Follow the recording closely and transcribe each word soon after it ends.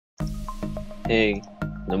Hey,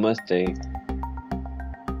 Namaste.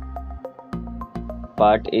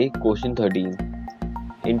 Part A, Question 13.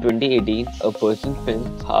 In 2018, a person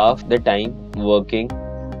spends half the time working,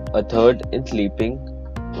 a third in sleeping,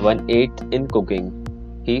 1/8 in cooking.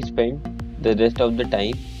 He spent the rest of the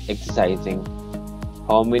time exercising.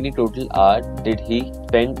 How many total hours did he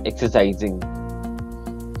spend exercising?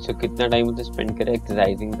 So कितना time उसने spend करा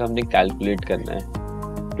exercising का हमने calculate करना है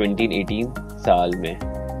 2018 साल में.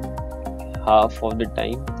 Half of the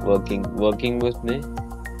time working में उसने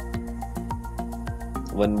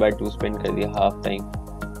 1/2 स्पेंड कर दिया हाफ टाइम,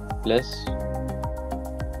 प्लस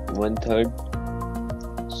 1/3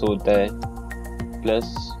 सोता है, प्लस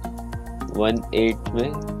 1/8 में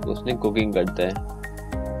उसने कुकिंग करता है,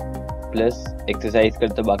 प्लस एक्सरसाइज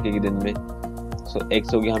करता है बाकी के दिन में. सो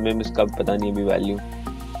एक्स हो गया, हमें इसका पता नहीं अभी वैल्यू,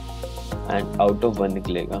 एंड आउट ऑफ 1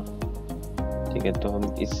 निकलेगा. ठीक है, तो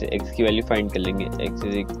हम इससे x की वैल्यू फाइंड कर लेंगे. x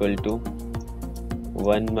is equal to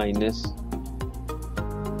 1 minus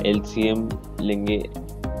LCM लेंगे,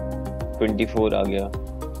 24 आ गया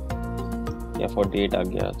या 48 आ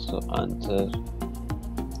गया. सो आंसर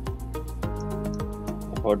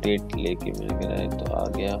 48 लेके मैंने गिराया तो आ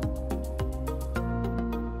गया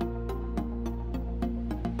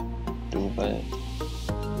 2/.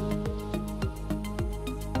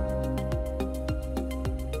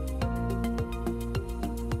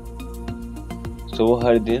 सो वो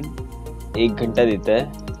हर दिन 1 घंटा देता है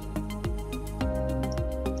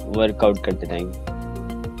वर्कआउट करते टाइम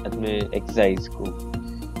अपने एक्सरसाइज को.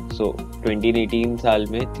 सो 2018 साल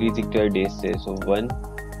में 365 डेज थे. सो 1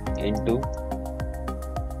 into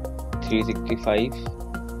 365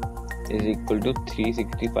 is equal to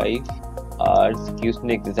 365 hours की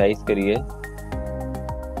उसने एक्सरसाइज करी है.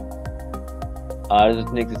 आवर्स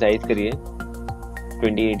उसने एक्सरसाइज करी है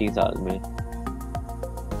 2018 साल में.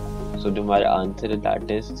 सो जो हमारा आंसर है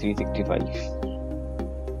that is 365.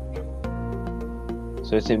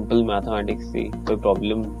 So simple mathematics थी, कोई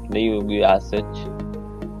प्रॉब्लम नहीं होगी as such.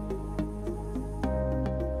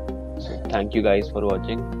 Thank you guys for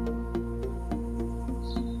watching.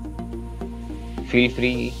 Feel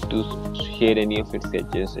free to share any of your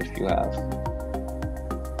sketches if you have.